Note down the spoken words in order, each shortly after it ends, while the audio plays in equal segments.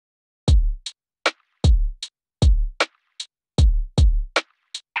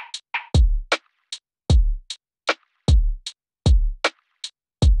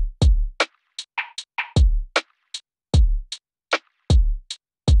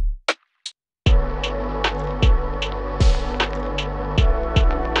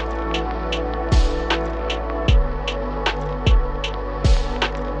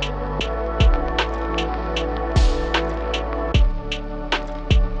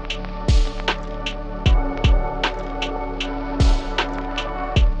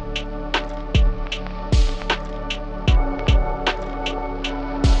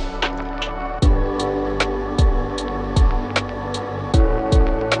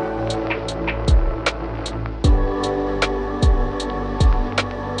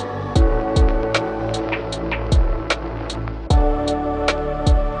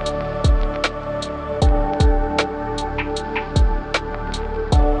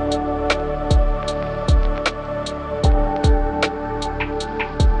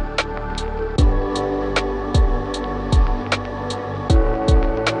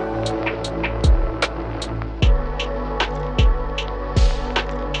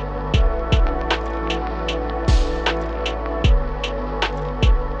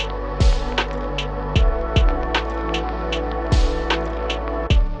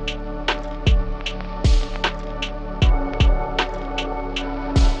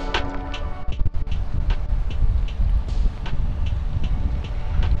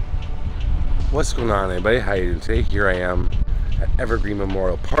What's going on, everybody? How you doing today? Here I am at Evergreen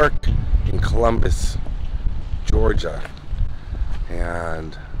Memorial Park in Columbus, Georgia,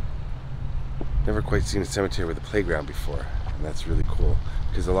 and never quite seen a cemetery with a playground before, and that's really cool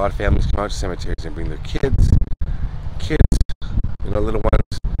because a lot of families come out to cemeteries and bring their kids, little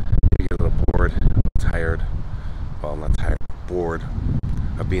ones. Maybe get a little bored, a little tired. Well, not tired, bored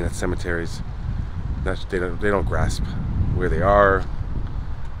of being at cemeteries. They don't grasp where they are,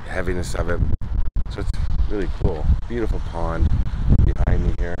 the heaviness of it. So it's really cool. Beautiful pond behind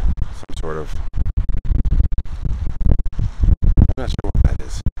me here. Some sort of, I'm not sure what that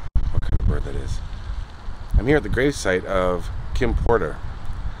is, what kind of bird that is. I'm here at the gravesite of Kim Porter,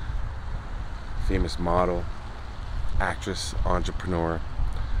 famous model, actress, entrepreneur.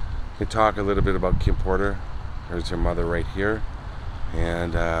 We can talk a little bit about Kim Porter. There's her mother right here,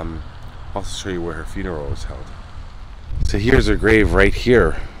 and also show you where her funeral was held. So here's her grave right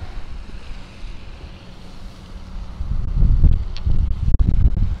here.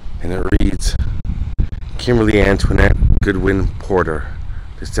 And it reads, Kimberly Antwinette Porter,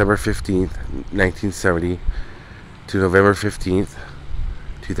 December 15th, 1970 to November 15th,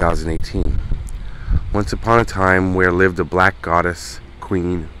 2018. Once upon a time where lived a black goddess,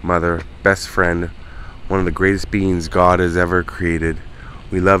 queen, mother, best friend, one of the greatest beings God has ever created.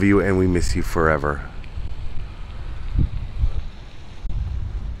 We love you and we miss you forever.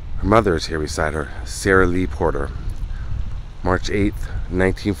 Her mother is here beside her, Sarah Lee Porter. March 8th,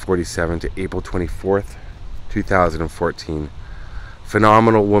 1947 to April 24th, 2014.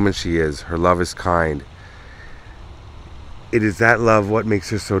 Phenomenal woman she is. Her love is kind. It is that love what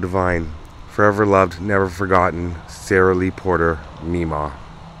makes her so divine. Forever loved, never forgotten, Sarah Lee Porter, Mima.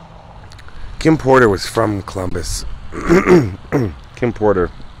 Kim Porter was from Columbus. Kim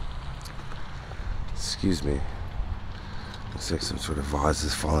Porter. Excuse me. Looks like some sort of vase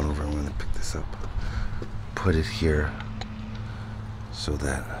is falling over. I'm going to pick this up. Put it here so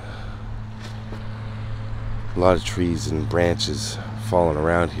that a lot of trees and branches falling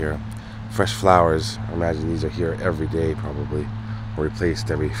around here. Fresh flowers. I imagine these are here every day probably, or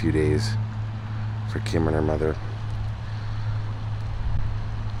replaced every few days for Kim and her mother.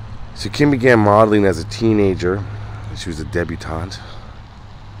 So Kim began modeling as a teenager. She was a debutante.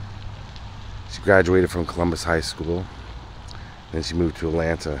 She graduated from Columbus High School. Then she moved to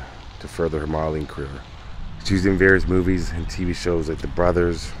Atlanta to further her modeling career. She was in various movies and TV shows like The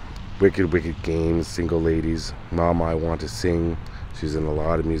Brothers, Wicked Wicked Games, Single Ladies, Mama I Want to Sing. She was in a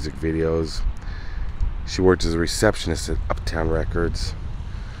lot of music videos. She worked as a receptionist at Uptown Records.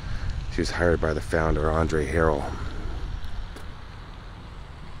 She was hired by the founder, Andre Harrell.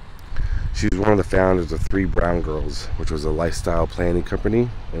 She was one of the founders of 3 Brown Girls, which was a lifestyle planning company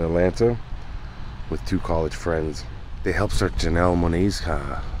in Atlanta with 2 college friends. They helped start Janelle Monáe's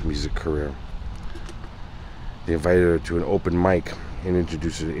music career. They invited her to an open mic and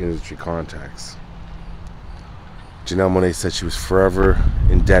introduced her to industry contacts. Janelle Monáe said she was forever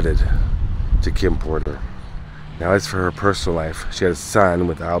indebted to Kim Porter. Now, as for her personal life, she had a son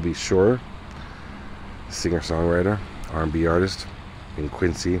with Albie Shore, singer-songwriter, R&B artist in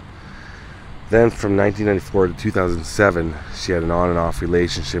Quincy. Then from 1994 to 2007, she had an on and off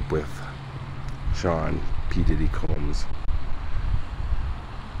relationship with Sean P. Diddy Combs.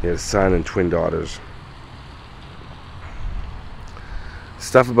 They had a son and twin daughters.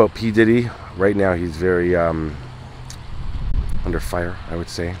 Stuff about P. Diddy, right now he's very under fire, I would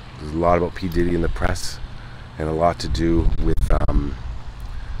say. There's a lot about P. Diddy in the press, and a lot to do with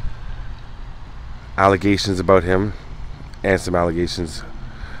allegations about him, and some allegations.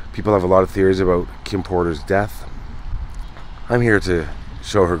 People have a lot of theories about Kim Porter's death. I'm here to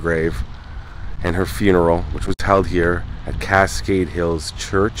show her grave and her funeral, which was held here at Cascade Hills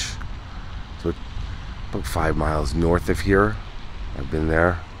Church, so about 5 miles north of here. I've been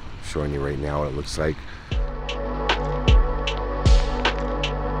there, showing you right now what it looks like.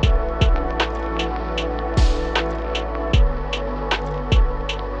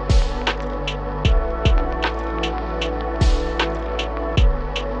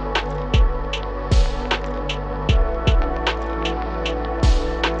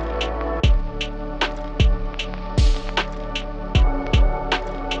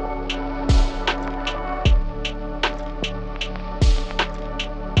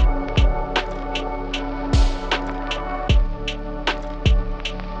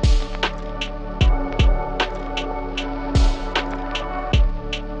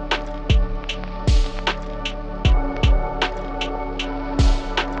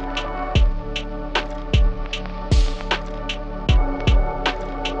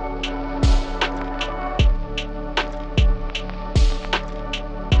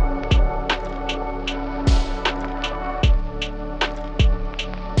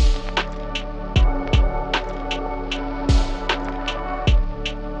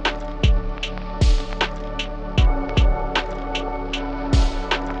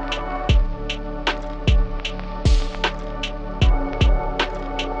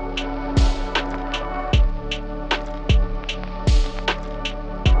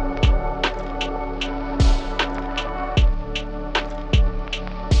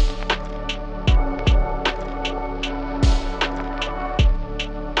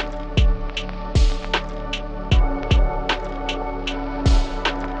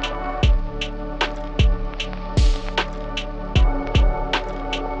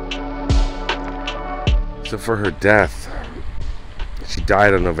 So for her death, she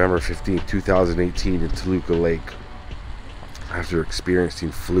died on November 15, 2018 in Toluca Lake after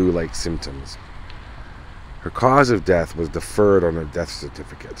experiencing flu-like symptoms. Her cause of death was deferred on her death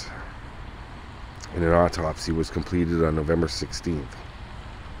certificate, and an autopsy was completed on November 16th.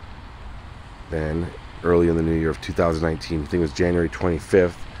 Then, early in the new year of 2019, I think it was January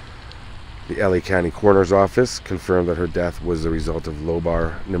 25th, the LA County Coroner's Office confirmed that her death was the result of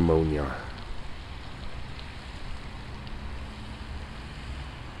lobar pneumonia.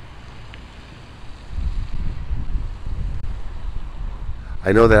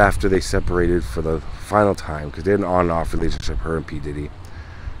 I know that after they separated for the final time, because they had an on and off relationship, her and P. Diddy,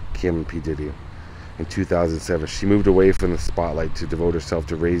 Kim and P. Diddy, in 2007, she moved away from the spotlight to devote herself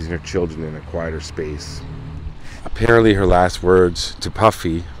to raising her children in a quieter space. Apparently her last words to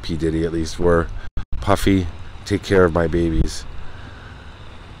Puffy, P. Diddy at least, were, "Puffy, take care of my babies."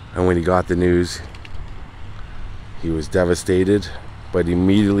 And when he got the news, he was devastated, but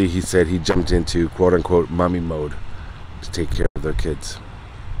immediately he said he jumped into quote-unquote mommy mode to take care of their kids.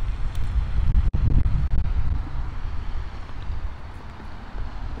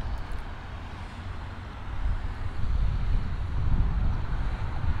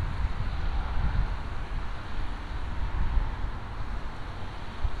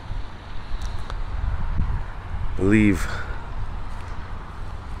 I believe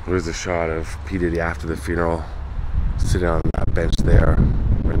there's a shot of P. Diddy after the funeral, sitting on that bench there,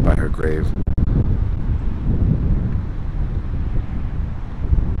 right by her grave.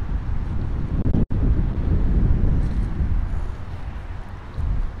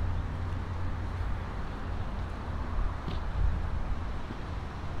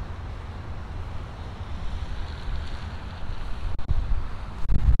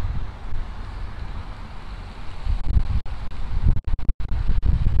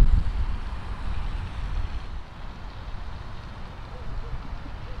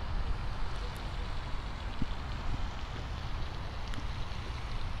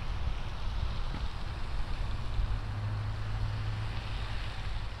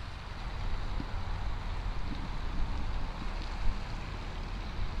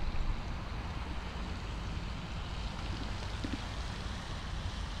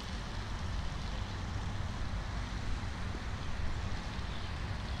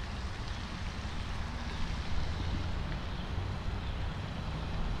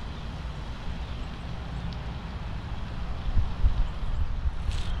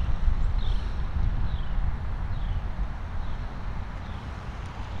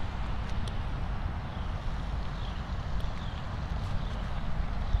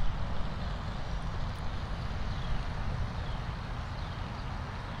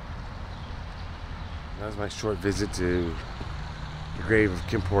 That was my short visit to the grave of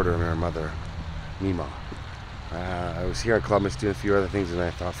Kim Porter and her mother, Mima. I was here in Columbus doing a few other things, and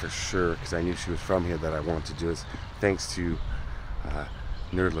I thought for sure, because I knew she was from here, that I wanted to do this. Thanks to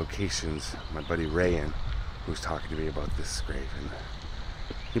Nerd Locations, my buddy Rayan, who was talking to me about this grave and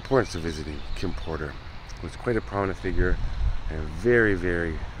the importance of visiting Kim Porter. She was quite a prominent figure and very,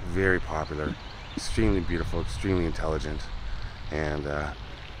 very, very popular, extremely beautiful, extremely intelligent, and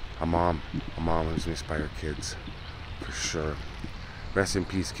a mom who's missed by her kids, for sure. Rest in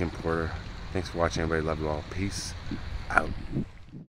peace, Kim Porter. Thanks for watching, everybody. Love you all. Peace out.